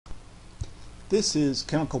This is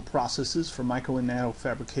Chemical Processes for Micro and Nano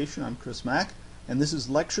Fabrication. I'm Chris Mack, and this is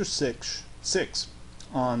Lecture 6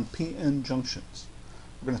 on p-n junctions.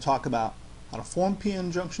 We're going to talk about how to form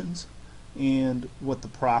p-n junctions and what the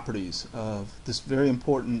properties of this very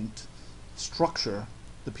important structure,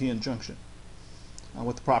 the p-n junction,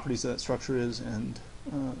 what the properties of that structure is, and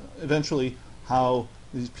eventually how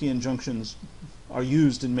these p-n junctions are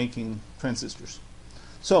used in making transistors.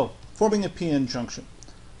 So, forming a p-n junction.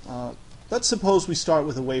 Let's suppose we start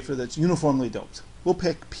with a wafer that's uniformly doped. We'll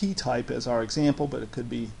pick p-type as our example, but it could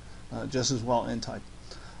be just as well n-type.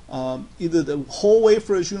 Either the whole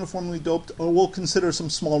wafer is uniformly doped, or we'll consider some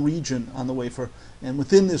small region on the wafer, and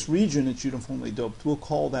within this region it's uniformly doped. We'll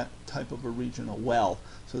call that type of a region a well.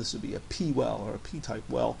 So this would be a p-well or a p-type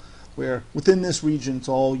well, where within this region it's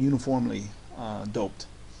all uniformly doped.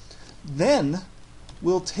 Then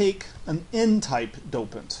we'll take an n-type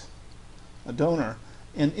dopant, a donor,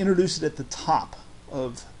 and introduce it at the top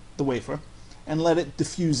of the wafer and let it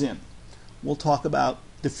diffuse in. We'll talk about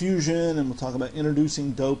diffusion and we'll talk about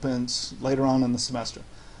introducing dopants later on in the semester.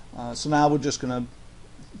 So now we're just going to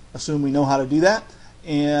assume we know how to do that,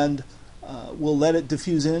 and we'll let it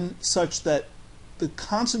diffuse in such that the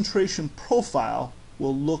concentration profile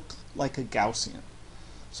will look like a Gaussian.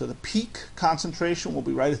 So the peak concentration will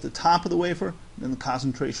be right at the top of the wafer, and then the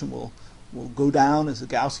concentration will go down as a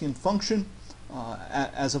Gaussian function,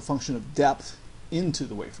 as a function of depth into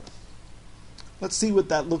the wafer. Let's see what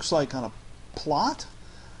that looks like on a plot.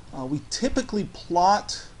 We typically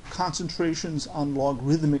plot concentrations on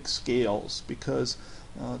logarithmic scales because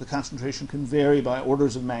the concentration can vary by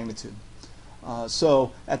orders of magnitude.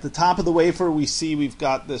 So at the top of the wafer we see we've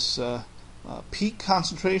got this peak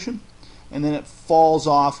concentration, and then it falls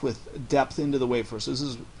off with depth into the wafer. So this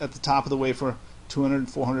is at the top of the wafer, 200,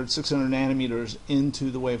 400, 600 nanometers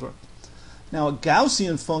into the wafer. Now a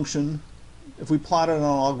Gaussian function, if we plot it on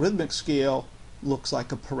a logarithmic scale, looks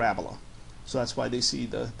like a parabola. So that's why they see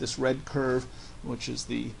this red curve, which is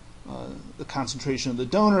the concentration of the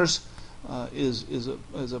donors, is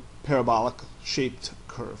a parabolic shaped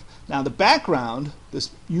curve. Now the background,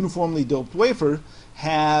 this uniformly doped wafer,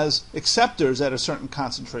 has acceptors at a certain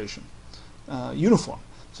concentration, uniform.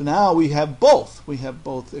 So now we have both. We have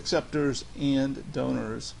both acceptors and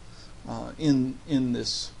donors in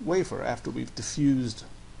this wafer after we've diffused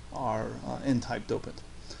our n-type dopant.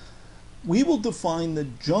 We will define the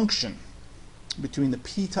junction between the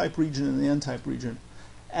p-type region and the n-type region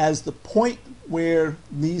as the point where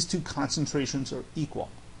these two concentrations are equal.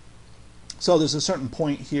 So there's a certain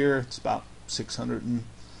point here, it's about 630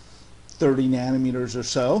 nanometers or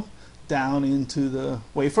so down into the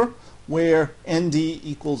wafer, where Nd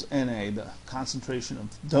equals Na, the concentration of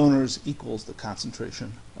donors equals the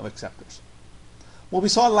concentration of acceptors. Well, we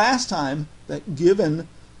saw last time that given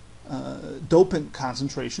dopant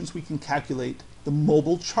concentrations, we can calculate the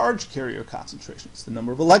mobile charge carrier concentrations, the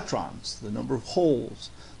number of electrons, the number of holes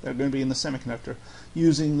that are going to be in the semiconductor,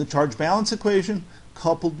 using the charge balance equation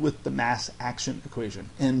coupled with the mass action equation,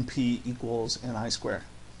 Np equals Ni squared.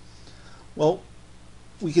 Well,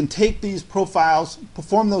 we can take these profiles,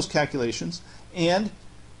 perform those calculations, and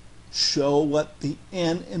show what the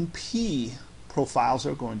N and P profiles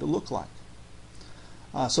are going to look like.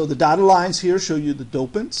 So the dotted lines here show you the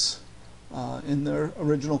dopants in their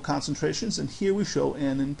original concentrations, and here we show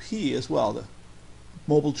N and P as well, the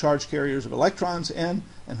mobile charge carriers of electrons N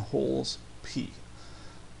and holes P.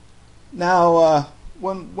 Now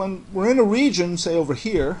when we're in a region, say over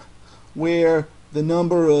here, where the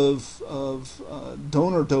number of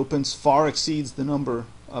donor dopants far exceeds the number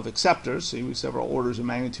of acceptors, so several orders of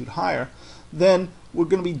magnitude higher, then we're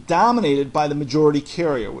going to be dominated by the majority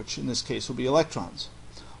carrier, which in this case will be electrons.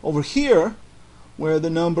 Over here, where the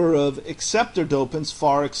number of acceptor dopants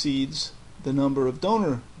far exceeds the number of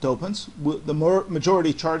donor dopants, the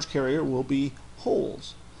majority charge carrier will be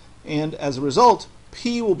holes. And as a result,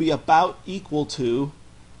 P will be about equal to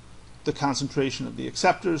the concentration of the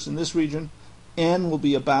acceptors in this region. N will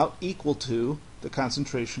be about equal to the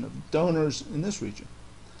concentration of donors in this region.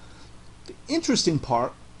 The interesting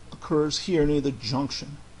part occurs here near the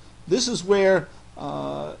junction. This is where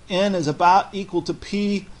N is about equal to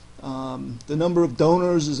P, the number of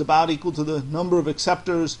donors is about equal to the number of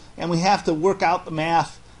acceptors, and we have to work out the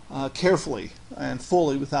math carefully and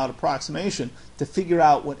fully without approximation to figure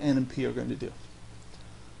out what N and P are going to do.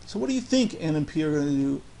 So what do you think N and P are going to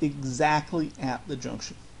do exactly at the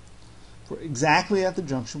junction? For exactly at the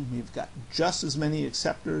junction, we've got just as many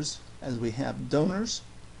acceptors as we have donors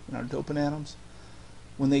in our dopant atoms.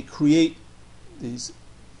 When they create these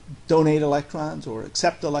donate electrons or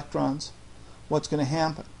accept electrons, what's going to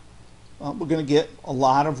happen? We're going to get a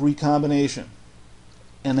lot of recombination.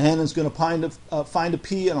 and N is going to find a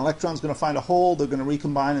P, an electron is going to find a hole, they're going to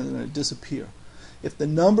recombine and they're going to disappear. If the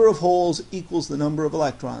number of holes equals the number of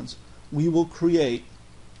electrons, we will create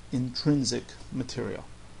intrinsic material.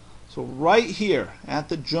 So right here at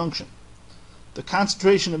the junction, the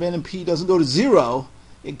concentration of N and P doesn't go to 0,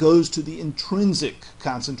 it goes to the intrinsic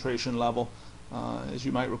concentration level. As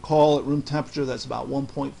you might recall, at room temperature, that's about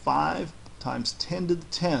 1.5 times 10 to the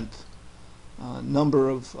 10th number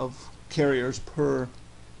of carriers per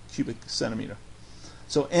cubic centimeter.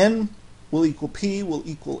 So N will equal P will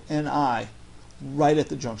equal Ni right at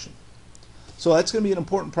the junction. So that's going to be an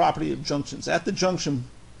important property of junctions. At the junction,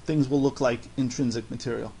 things will look like intrinsic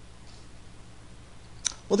material.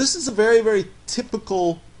 Well, this is a very, very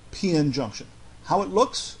typical p-n junction, how it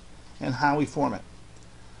looks and how we form it.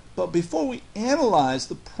 But before we analyze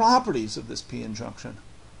the properties of this p-n junction,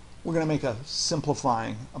 we're going to make a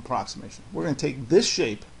simplifying approximation. We're going to take this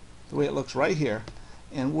shape, the way it looks right here,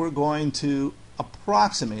 and we're going to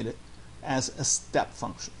approximate it as a step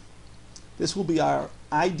function. This will be our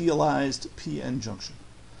idealized p-n junction.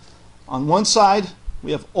 On one side,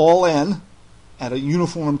 we have all n at a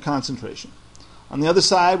uniform concentration. On the other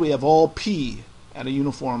side, we have all p at a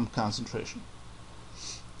uniform concentration.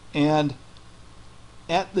 And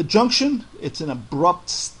at the junction, it's an abrupt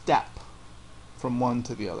step from one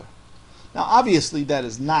to the other. Now, obviously, that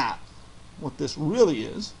is not what this really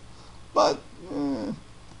is, but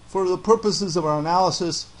for the purposes of our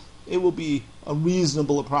analysis, it will be a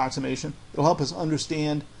reasonable approximation. It will help us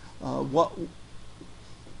understand what's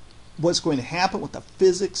going to happen, what the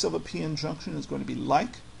physics of a p-n junction is going to be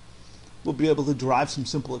like. We'll be able to derive some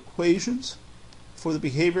simple equations for the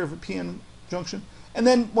behavior of a p-n junction. And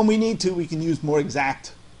then when we need to, we can use more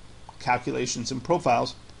exact calculations and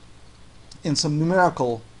profiles in some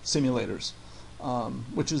numerical simulators,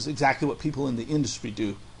 which is exactly what people in the industry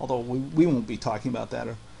do, although we won't be talking about that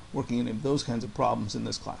or working any of those kinds of problems in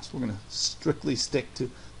this class. We're going to strictly stick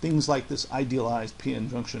to things like this idealized p-n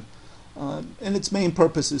junction. And its main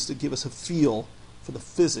purpose is to give us a feel for the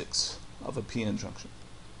physics of a p-n junction.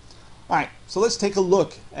 All right, so let's take a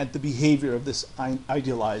look at the behavior of this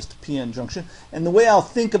idealized p-n junction. And the way I'll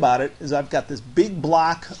think about it is I've got this big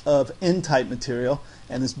block of n-type material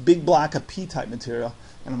and this big block of p-type material,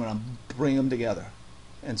 and I'm going to bring them together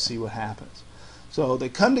and see what happens. So they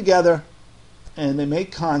come together and they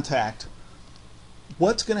make contact.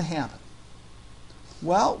 What's going to happen?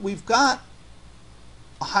 Well, we've got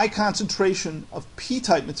a high concentration of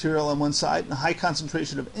p-type material on one side and a high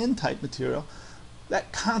concentration of n-type material.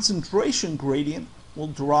 That concentration gradient will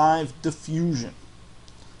drive diffusion.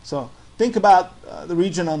 So think about the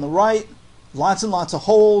region on the right, lots and lots of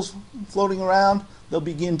holes floating around. They'll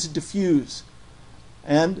begin to diffuse.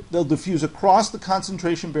 And they'll diffuse across the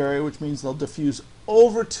concentration barrier, which means they'll diffuse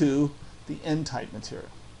over to the n-type material.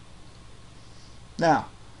 Now,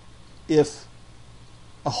 if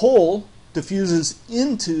a hole diffuses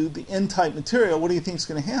into the n-type material, what do you think is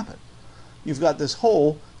going to happen? You've got this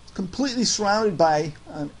hole completely surrounded by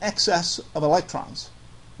an excess of electrons.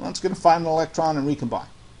 Well, it's going to find an electron and recombine.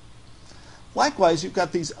 Likewise, you've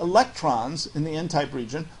got these electrons in the n-type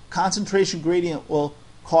region. Concentration gradient will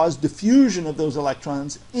cause diffusion of those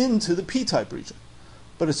electrons into the p-type region.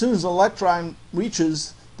 But as soon as an electron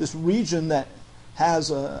reaches this region that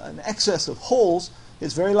has an excess of holes,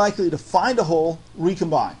 it's very likely to find a hole,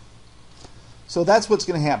 recombine. So that's what's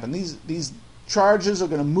going to happen. These charges are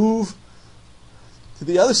going to move to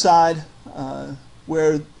the other side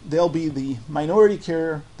where they'll be the minority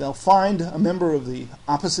carrier. They'll find a member of the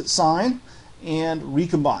opposite sign and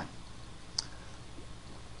recombine.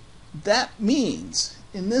 That means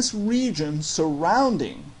in this region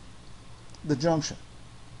surrounding the junction,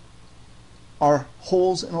 our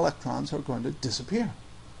holes and electrons are going to disappear.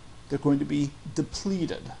 They're going to be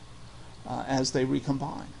depleted as they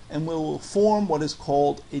recombine. And we will form what is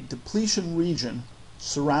called a depletion region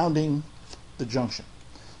surrounding the junction.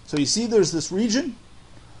 So you see there's this region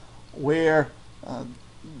where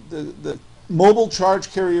the mobile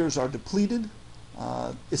charge carriers are depleted.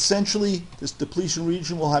 Essentially, this depletion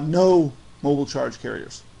region will have no mobile charge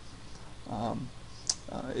carriers.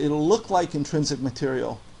 It'll look like intrinsic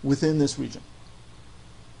material within this region.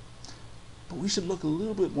 But we should look a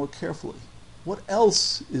little bit more carefully. What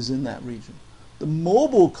else is in that region? The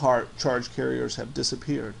mobile charge carriers have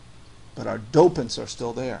disappeared, but our dopants are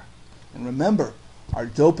still there. And remember, our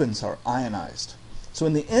dopants are ionized. So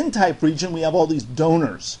in the n-type region, we have all these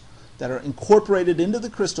donors that are incorporated into the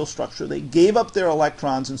crystal structure. They gave up their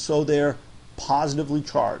electrons, and so they're positively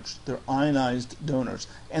charged. They're ionized donors.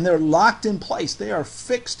 And they're locked in place. They are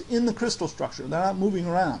fixed in the crystal structure. They're not moving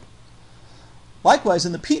around. Likewise,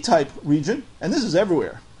 in the p-type region, and this is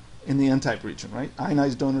everywhere in the n-type region, right?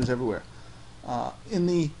 Ionized donors everywhere. In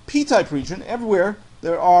the p-type region, everywhere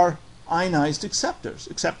there are ionized acceptors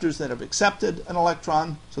that have accepted an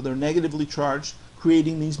electron, so they're negatively charged,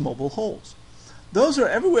 creating these mobile holes. Those are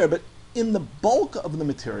everywhere, but in the bulk of the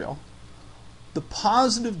material, the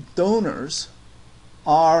positive donors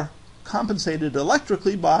are compensated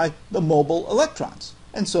electrically by the mobile electrons,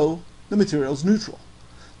 and so the material is neutral.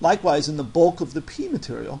 Likewise, in the bulk of the p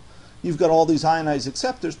material, you've got all these ionized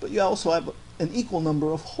acceptors, but you also have an equal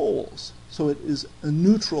number of holes, so it is a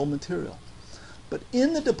neutral material. But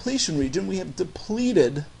in the depletion region, we have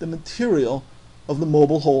depleted the material of the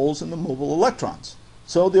mobile holes and the mobile electrons.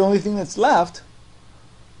 So the only thing that's left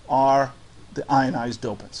are the ionized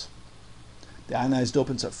dopants. The ionized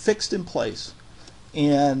dopants are fixed in place,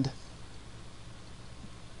 and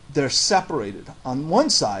they're separated. On one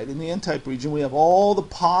side, in the n-type region, we have all the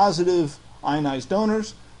positive ionized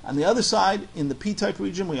donors. On the other side, in the p-type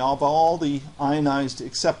region, we have all the ionized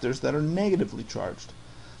acceptors that are negatively charged.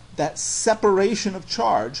 That separation of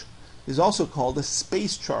charge is also called a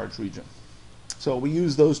space charge region. So we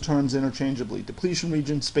use those terms interchangeably. Depletion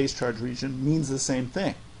region, space charge region means the same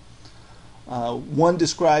thing. One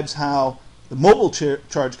describes how the mobile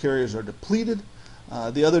charge carriers are depleted.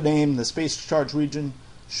 The other name, the space charge region,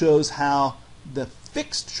 shows how the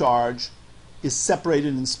fixed charge is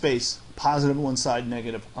separated in space, positive on one side,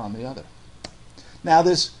 negative on the other. Now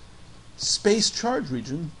this space charge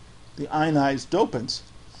region, the ionized dopants,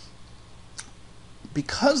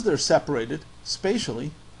 because they're separated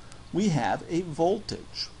spatially, we have a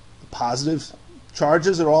voltage. The positive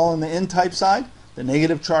charges are all on the n-type side, the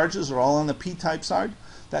negative charges are all on the p-type side.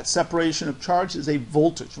 That separation of charge is a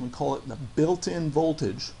voltage, and we call it the built-in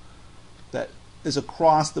voltage that is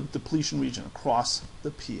across the depletion region, across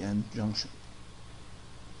the p-n junction.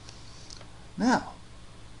 Now,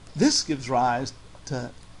 this gives rise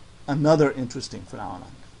to another interesting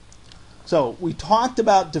phenomenon. So we talked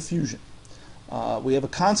about diffusion. We have a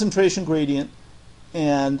concentration gradient,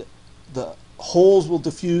 and the holes will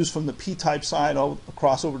diffuse from the p-type side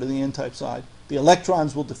across over to the n-type side. The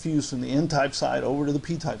electrons will diffuse from the n-type side over to the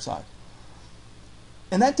p-type side.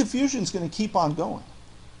 And that diffusion is going to keep on going.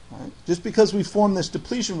 Right? Just because we form this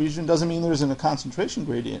depletion region doesn't mean there isn't a concentration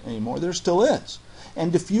gradient anymore. There still is.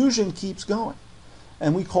 And diffusion keeps going.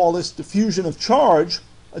 And we call this diffusion of charge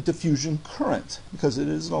a diffusion current, because it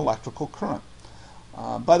is an electrical current.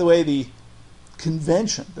 By the way, the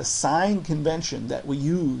convention, the sign convention that we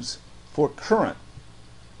use for current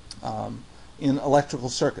in electrical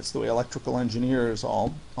circuits, the way electrical engineers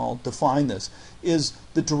all define this, is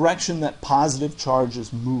the direction that positive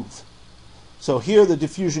charges move. So here the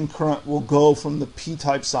diffusion current will go from the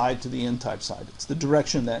p-type side to the n-type side. It's the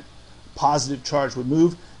direction that positive charge would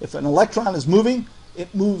move. If an electron is moving,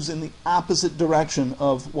 it moves in the opposite direction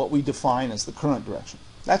of what we define as the current direction.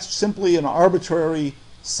 That's simply an arbitrary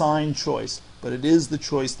sign choice, but it is the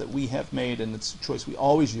choice that we have made, and it's the choice we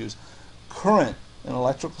always use. Current in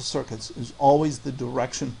electrical circuits is always the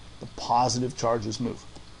direction the positive charges move.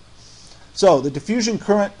 So the diffusion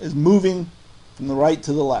current is moving from the right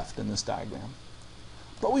to the left in this diagram.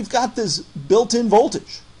 But we've got this built-in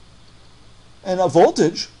voltage. And a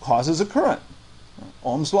voltage causes a current.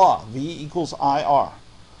 Ohm's law, V equals IR.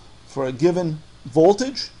 For a given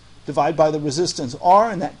voltage, divide by the resistance R,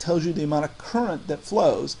 and that tells you the amount of current that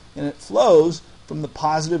flows. And it flows from the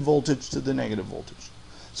positive voltage to the negative voltage.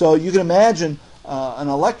 So you can imagine an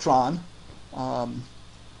electron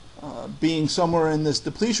being somewhere in this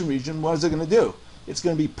depletion region. What is it going to do? It's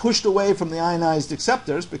going to be pushed away from the ionized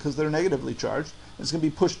acceptors because they're negatively charged. It's going to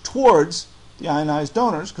be pushed towards the ionized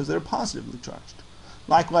donors because they're positively charged.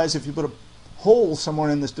 Likewise, if you put a hole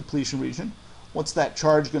somewhere in this depletion region, what's that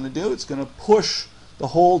charge going to do? It's going to push the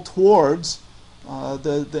hole towards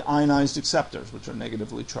the ionized acceptors, which are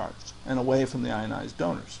negatively charged, and away from the ionized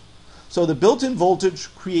donors. So the built-in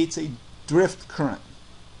voltage creates a drift current.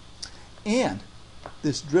 And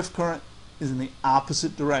this drift current is in the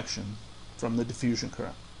opposite direction from the diffusion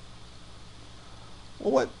current.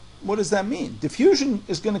 Well, what does that mean? Diffusion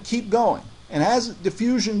is going to keep going. And as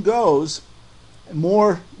diffusion goes,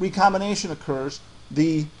 more recombination occurs,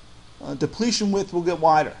 the depletion width will get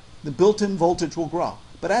wider. The built-in voltage will grow.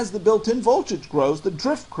 But as the built-in voltage grows, the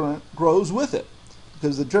drift current grows with it,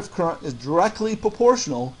 because the drift current is directly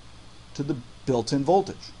proportional to the built-in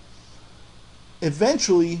voltage.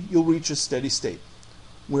 Eventually, you'll reach a steady state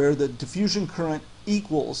where the diffusion current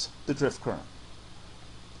equals the drift current.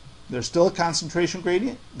 There's still a concentration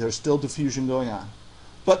gradient, there's still diffusion going on.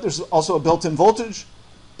 But there's also a built-in voltage,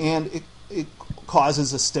 and it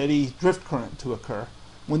causes a steady drift current to occur.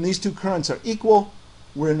 When these two currents are equal,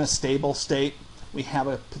 we're in a stable state. We have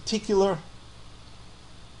a particular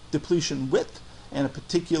depletion width and a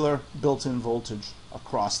particular built-in voltage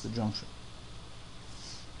across the junction.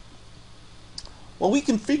 Well, we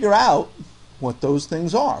can figure out what those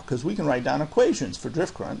things are because we can write down equations for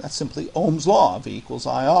drift current. That's simply Ohm's law, V equals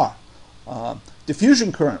IR.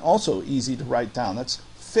 Diffusion current, also easy to write down. That's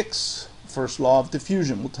Fick's first law of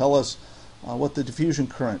diffusion. Will tell us what the diffusion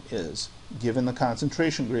current is given the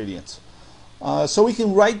concentration gradients. So we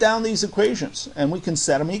can write down these equations and we can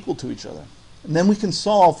set them equal to each other. And then we can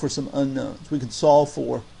solve for some unknowns. We can solve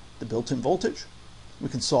for the built-in voltage. We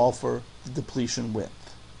can solve for the depletion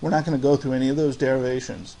width. We're not going to go through any of those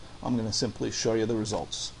derivations. I'm going to simply show you the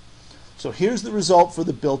results. So here's the result for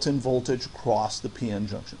the built-in voltage across the PN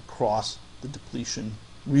junction, across the depletion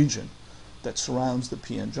region that surrounds the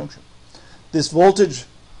PN junction. This voltage,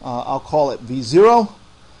 I'll call it V0,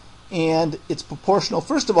 and it's proportional,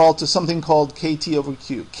 first of all, to something called KT over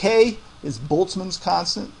Q. K is Boltzmann's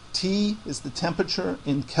constant, T is the temperature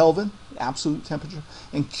in Kelvin, absolute temperature,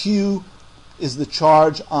 and Q is the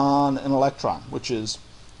charge on an electron, which is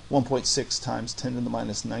 1.6 times 10 to the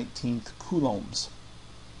minus 19th coulombs.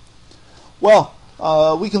 Well,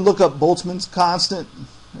 we can look up Boltzmann's constant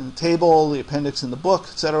in the table, the appendix in the book,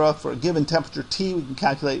 etc. For a given temperature T, we can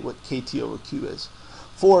calculate what KT over Q is.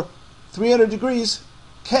 For 300 degrees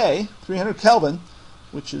K, 300 Kelvin,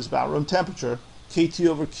 which is about room temperature, KT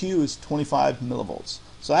over Q is 25 millivolts.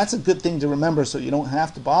 So that's a good thing to remember so you don't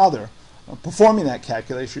have to bother performing that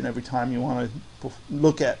calculation every time you want to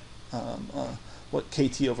look at what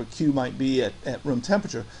KT over Q might be at room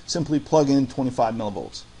temperature. Simply plug in 25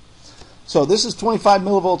 millivolts. So this is 25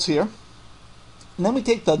 millivolts here. And then we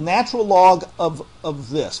take the natural log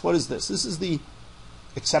of this. What is this? This is the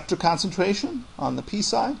acceptor concentration on the P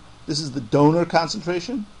side. This is the donor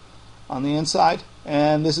concentration on the N side.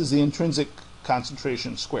 And this is the intrinsic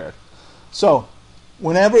concentration squared. So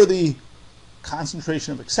whenever the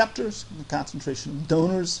concentration of acceptors, the concentration of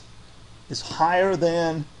donors is higher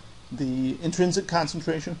than the intrinsic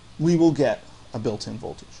concentration, we will get a built-in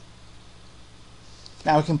voltage.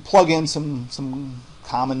 Now we can plug in some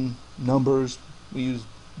common numbers. We use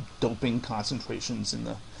doping concentrations in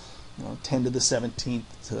the 10 to the 17th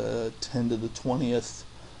to 10 to the 20th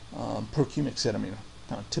per cubic centimeter,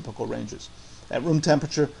 typical ranges. At room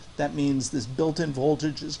temperature, that means this built-in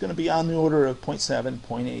voltage is going to be on the order of 0.7,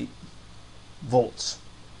 0.8 volts,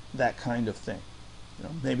 that kind of thing.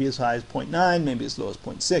 Maybe as high as 0.9, maybe as low as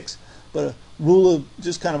 0.6, but a rule of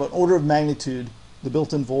just kind of an order of magnitude, the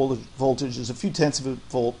built-in voltage is a few tenths of a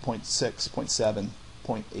volt, 0.6, 0.7,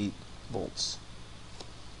 0.8 volts.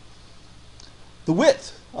 The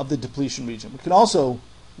width of the depletion region. We can also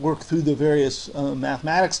work through the various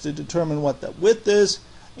mathematics to determine what that width is,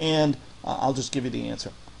 and I'll just give you the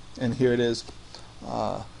answer. And here it is.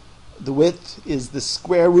 The width is the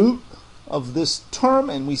square root of this term,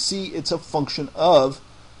 and we see it's a function of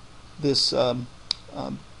this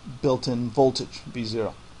built-in voltage,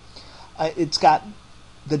 V0. It's got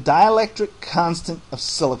the dielectric constant of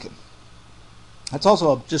silicon. That's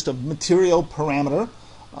also just a material parameter.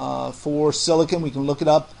 For silicon, we can look it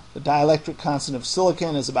up. The dielectric constant of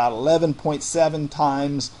silicon is about 11.7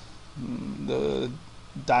 times the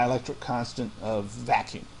dielectric constant of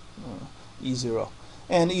vacuum, E0.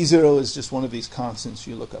 And E0 is just one of these constants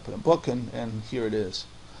you look up in a book, and here it is.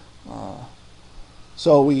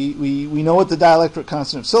 So we know what the dielectric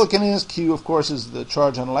constant of silicon is. Q, of course, is the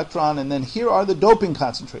charge on an electron. And then here are the doping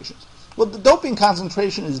concentrations. Well, the doping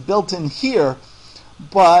concentration is built in here,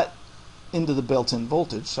 but into the built-in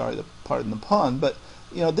voltage. Sorry, pardon the pun. But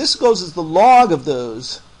this goes as the log of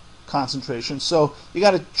those concentrations. So you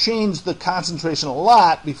got to change the concentration a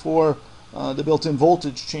lot before the built-in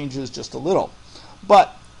voltage changes just a little.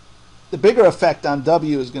 But the bigger effect on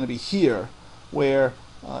W is going to be here, where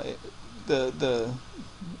the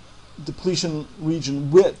depletion region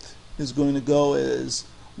width is going to go as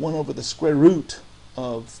 1 over the square root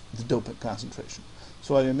of the dopant concentration.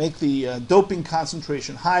 So if you make the doping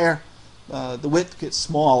concentration higher, the width gets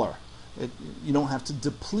smaller. You don't have to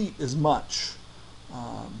deplete as much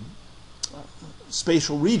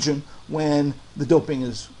spatial region when the doping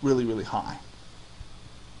is really, really high.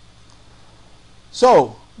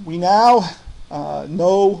 So we now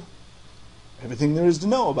know everything there is to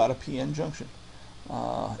know about a PN junction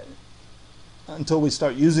until we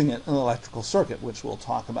start using it in an electrical circuit, which we'll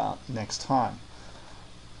talk about next time.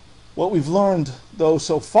 What we've learned, though,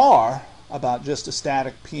 so far about just a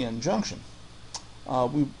static PN junction,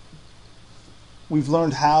 we've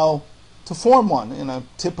learned how to form one in a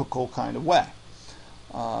typical kind of way.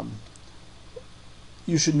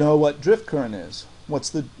 You should know what drift current is.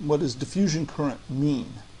 What does diffusion current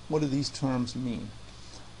mean? What do these terms mean?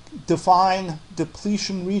 Define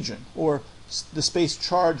depletion region, or the space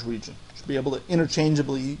charge region. You should be able to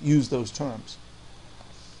interchangeably use those terms.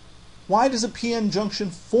 Why does a p-n junction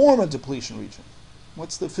form a depletion region?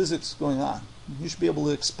 What's the physics going on? You should be able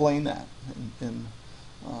to explain that in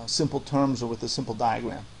simple terms or with a simple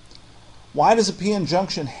diagram. Why does a p-n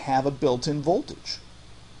junction have a built-in voltage?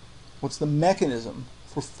 What's the mechanism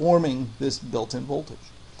for forming this built-in voltage?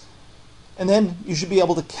 And then you should be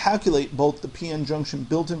able to calculate both the p-n junction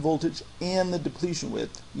built-in voltage and the depletion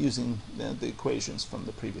width using the equations from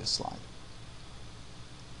the previous slide.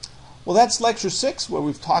 Well, that's lecture 6, where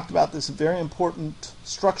we've talked about this very important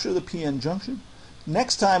structure of the p-n junction.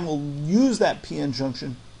 Next time we'll use that p-n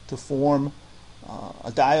junction to form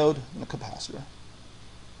a diode and a capacitor.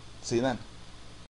 See you then.